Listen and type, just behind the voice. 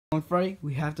Golden Freddy,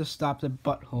 we have to stop the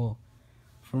butthole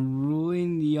from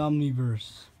ruling the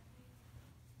Omniverse.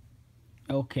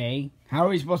 Okay, how are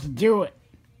we supposed to do it?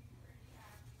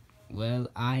 Well,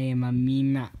 I am a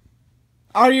meme.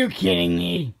 Are you kidding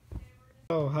me?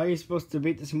 Oh, how are you supposed to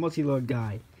beat this multilord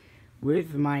guy?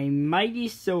 With my mighty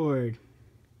sword.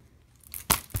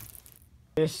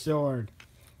 This sword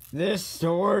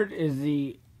is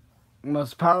the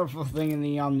most powerful thing in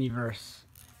the Omniverse.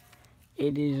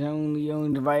 It is only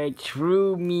owned by a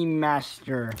true meme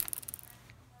master,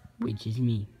 which is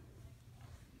me.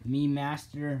 Meme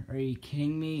master? Are you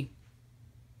kidding me?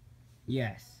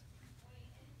 Yes.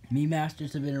 Meme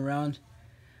masters have been around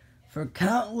for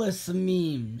countless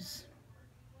memes.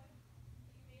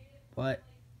 But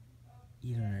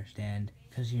you don't understand,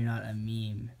 because you're not a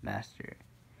meme master.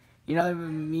 You're not even a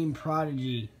meme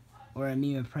prodigy, or a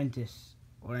meme apprentice,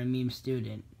 or a meme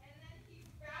student.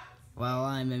 Well,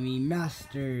 I'm a meme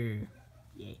master.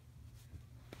 Yay.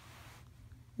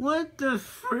 What the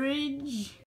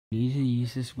fridge? We need to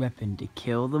use this weapon to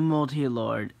kill the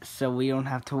multilord, so we don't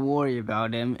have to worry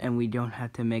about him, and we don't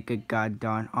have to make a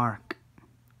goddamn arc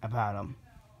about him.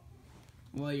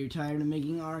 Well, you're tired of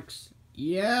making arcs?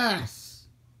 Yes!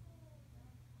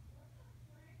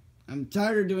 I'm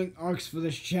tired of doing arcs for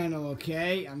this channel,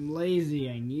 okay? I'm lazy,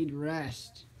 I need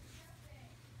rest.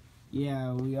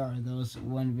 Yeah, we are those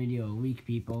one video a week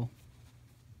people.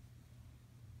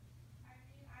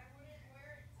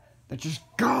 That's just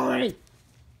going!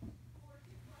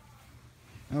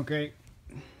 Okay.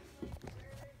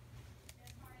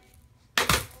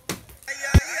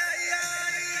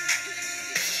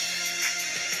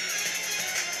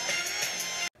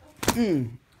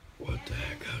 What the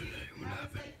heck? What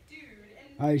happened?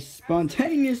 I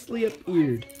spontaneously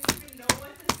appeared.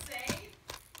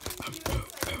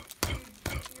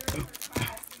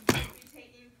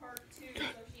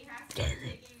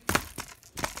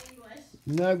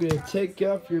 Now I'm gonna take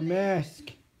off your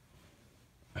mask.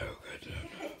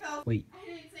 Wait,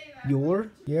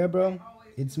 yeah, bro,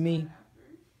 it's me.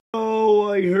 Oh,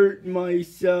 I hurt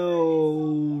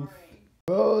myself.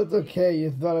 Oh, it's okay.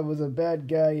 You thought I was a bad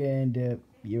guy, and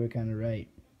you were kind of right.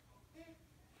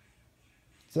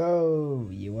 So,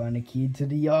 you want a key to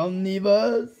the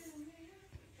Omniverse?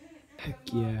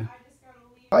 Heck yeah.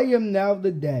 I am now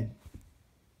the dead.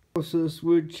 Also, this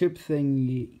weird chip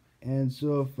thingy. And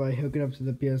so if I hook it up to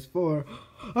the PS4,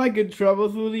 I can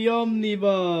travel through the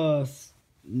Omniverse.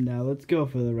 Now let's go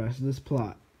for the rest of this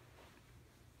plot.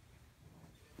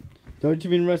 Don't you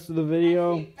mean the rest of the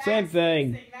video? Same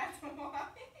thing.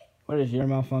 What is your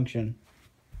malfunction?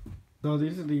 So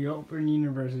these are the open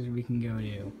universes we can go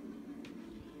to.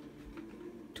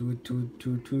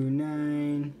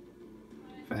 22229,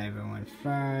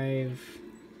 5015,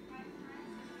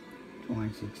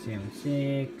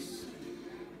 2676.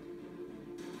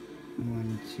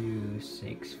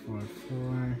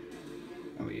 12644.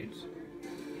 Oh wait, it's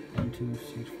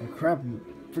 1264. Crap!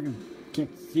 Freaking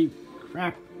can't see.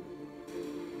 Crap.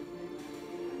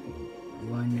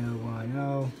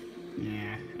 1010.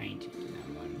 Nah, I ain't taking that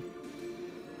one.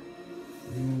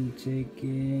 I'm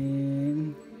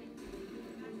taking.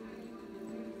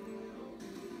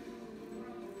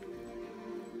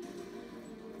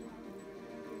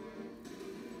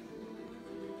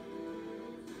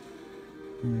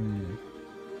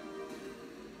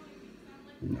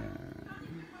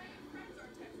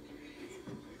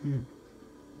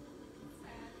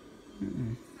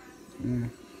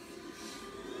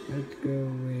 Let's go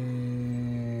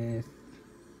with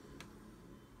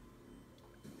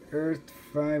Earth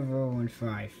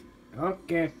 5015.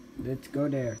 Okay, let's go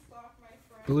there.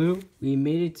 Blue, we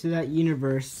made it to that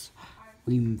universe.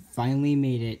 We finally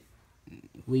made it.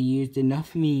 We used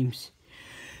enough memes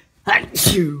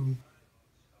to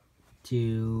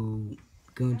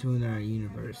go into another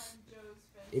universe.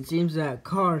 It seems that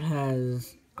card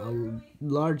has a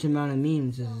large amount of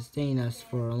memes to sustain us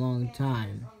for a long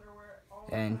time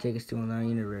and take us to another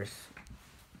universe.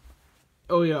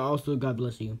 Oh yeah, also God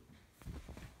bless you.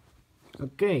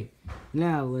 Okay,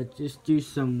 now let's just do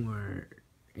some word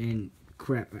and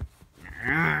crap.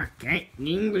 Okay,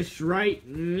 English right?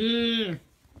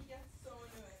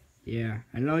 Yeah,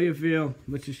 I know you feel.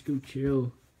 Let's just go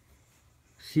chill.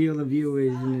 See all the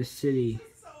viewers in the city.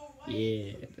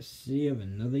 Yeah, the city of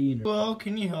another universe. Hello,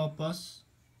 can you help us?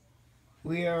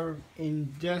 We are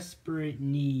in desperate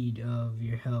need of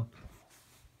your help.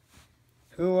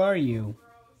 Who are you?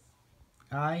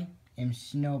 I am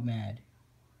Snowmad.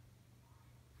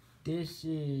 This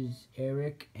is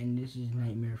Eric, and this is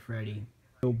Nightmare Freddy.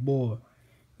 Oh boy,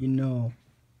 you know,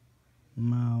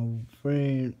 my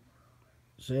friend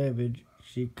Savage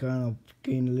she kind of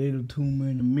gained a little too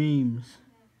many memes.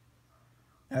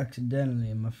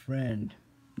 Accidentally, my friend,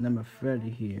 number Freddy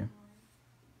here,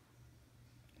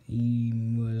 he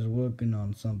was working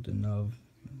on something of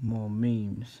more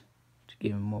memes to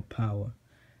give him more power.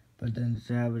 But then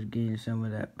Savage gained some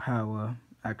of that power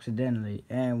accidentally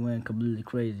and went completely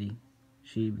crazy.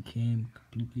 She became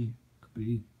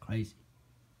completely crazy.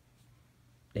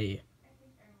 There.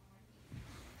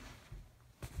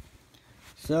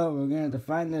 So we're gonna have to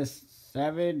find this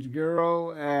Savage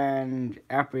girl and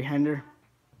apprehend her.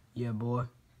 Yeah, boy.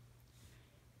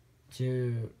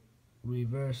 To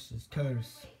reverse this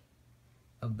curse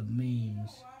of the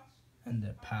memes and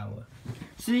their power.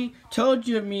 See, told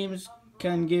you memes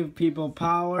can give people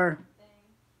power.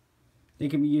 They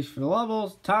can be used for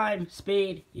levels, time,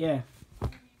 speed, yeah.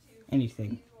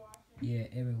 Anything. Yeah,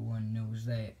 everyone knows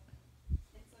that.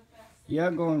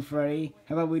 Yeah, Golden Freddy.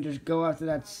 How about we just go after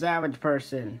that Savage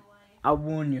person? I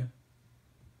warn you.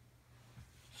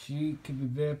 She could be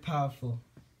very powerful.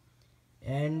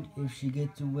 And if she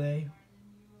gets away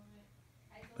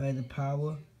by the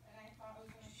power,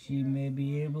 she may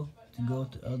be able to go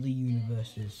to other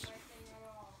universes.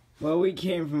 Well, we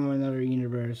came from another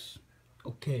universe.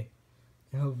 Okay.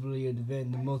 And hopefully you'll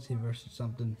invent the multiverse or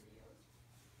something.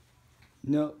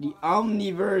 No, the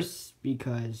Omniverse,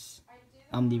 because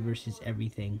Omniverse is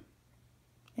everything.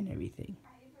 And everything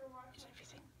is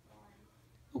everything.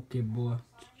 Okay, boy.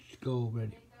 Just go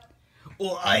already.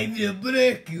 Or I will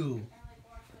break you.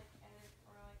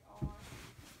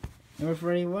 Number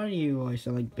Freddy, why do you always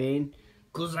sound like Bane?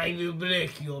 Cause I will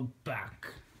break your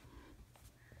back.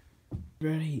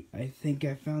 Freddy, I think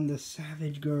I found the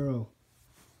Savage girl.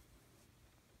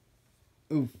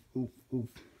 Oof, oof, oof.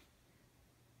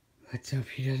 Let's hope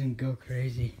he doesn't go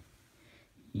crazy.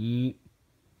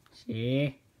 See?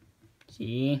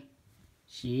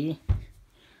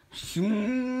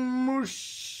 Smoosh.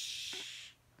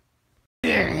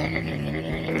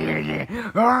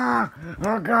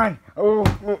 Oh God. Oh.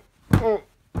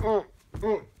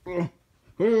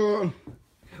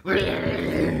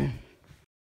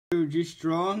 Dude, she's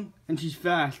strong and she's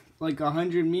fast. Like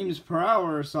 100 memes per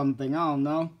hour or something. I don't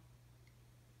know.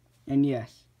 And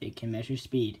yes, it can measure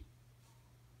speed.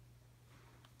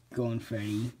 Golden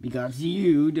Freddy, because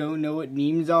you don't know what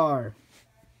memes are.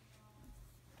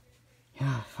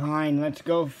 Yeah, fine, let's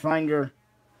go find her.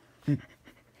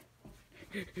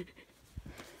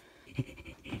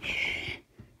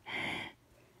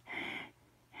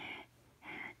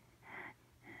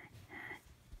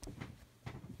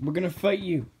 We're gonna fight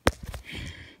you.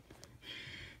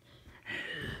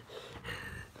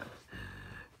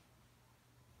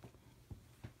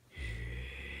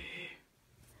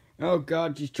 Oh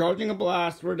God, she's charging a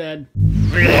blast. We're dead.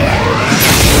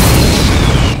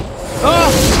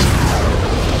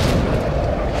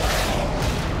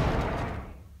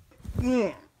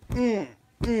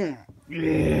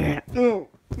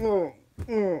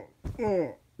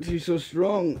 She's so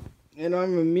strong, and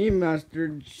I'm a meme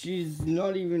master. She's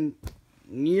not even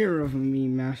near of a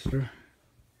meme master.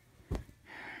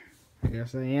 I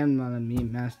guess I am not a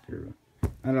meme master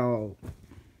at all.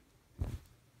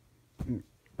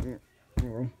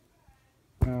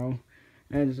 Oh,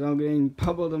 and so I'm getting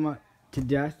pummeled to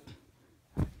death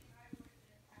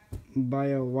by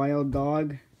a wild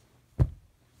dog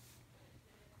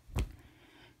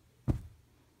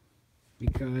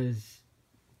because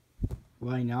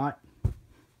why not?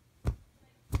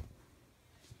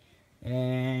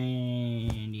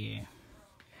 And yeah,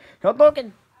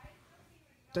 Hadouken.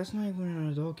 That's not even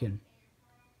a Hadouken.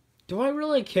 Do I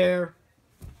really care?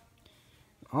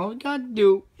 All we gotta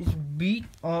do is beat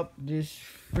up this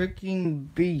freaking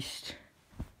beast.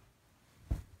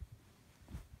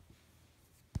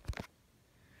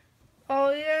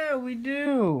 Oh yeah, we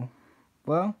do.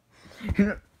 Well,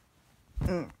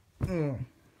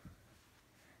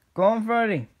 go on,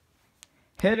 Freddy.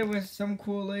 Hit it with some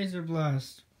cool laser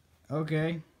blast.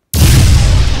 Okay.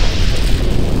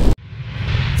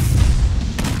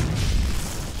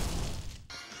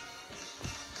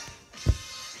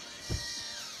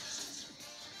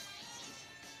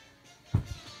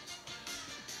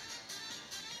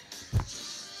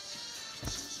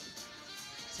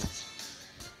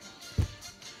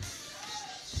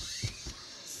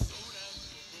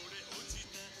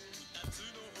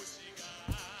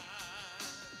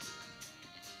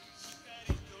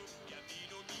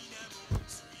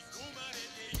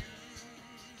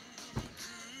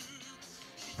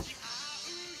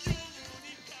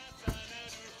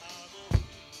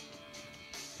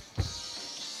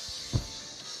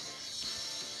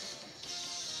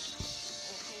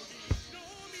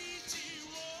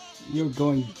 You're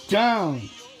going down.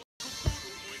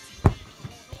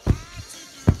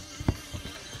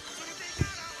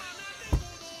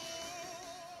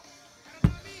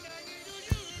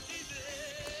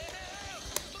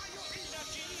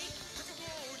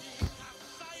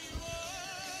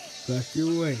 Back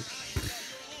your way.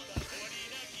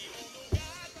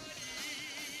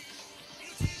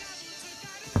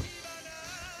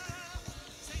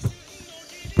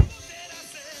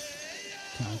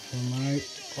 Time for my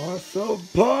awesome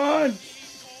punch.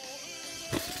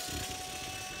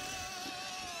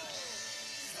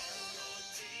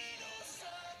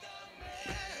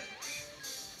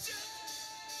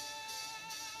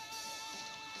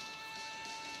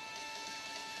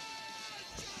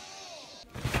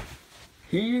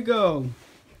 Here you go.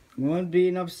 You want to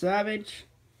beating up Savage?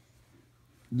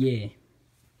 Yeah.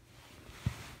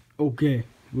 Okay,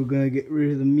 we're gonna get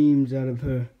rid of the memes out of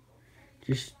her.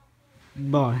 Just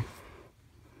bye.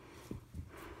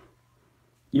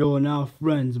 You're now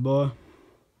friends, boy.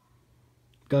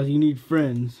 Cause you need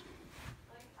friends.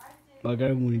 Like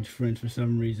everyone needs friends for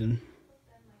some reason.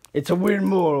 It's a weird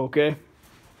moral, okay?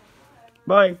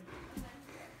 Bye.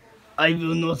 I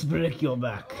will not break your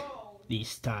back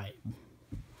this time.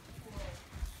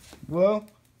 Well,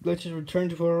 let's just return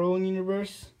to our own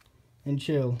universe and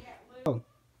chill. Oh,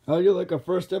 how do you like our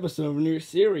first episode of a new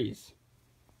series?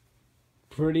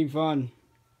 Pretty fun.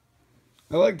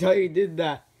 I liked how you did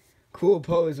that cool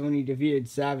pose when you defeated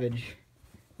Savage.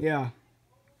 Yeah.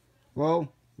 Well,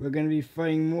 we're gonna be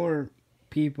fighting more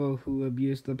people who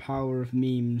abuse the power of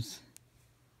memes.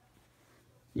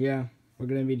 Yeah, we're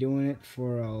gonna be doing it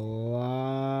for a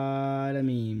lot of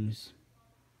memes.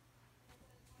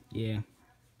 Yeah.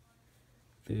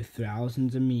 Through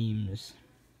thousands of memes.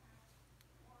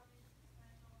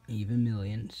 Even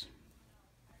millions.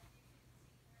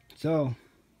 So,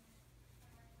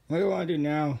 what do I want to do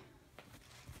now?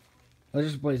 Let's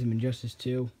just play some Injustice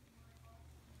 2.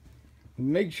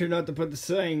 Make sure not to put the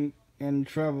saying and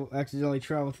accidentally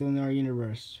travel through our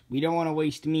universe. We don't want to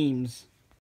waste memes.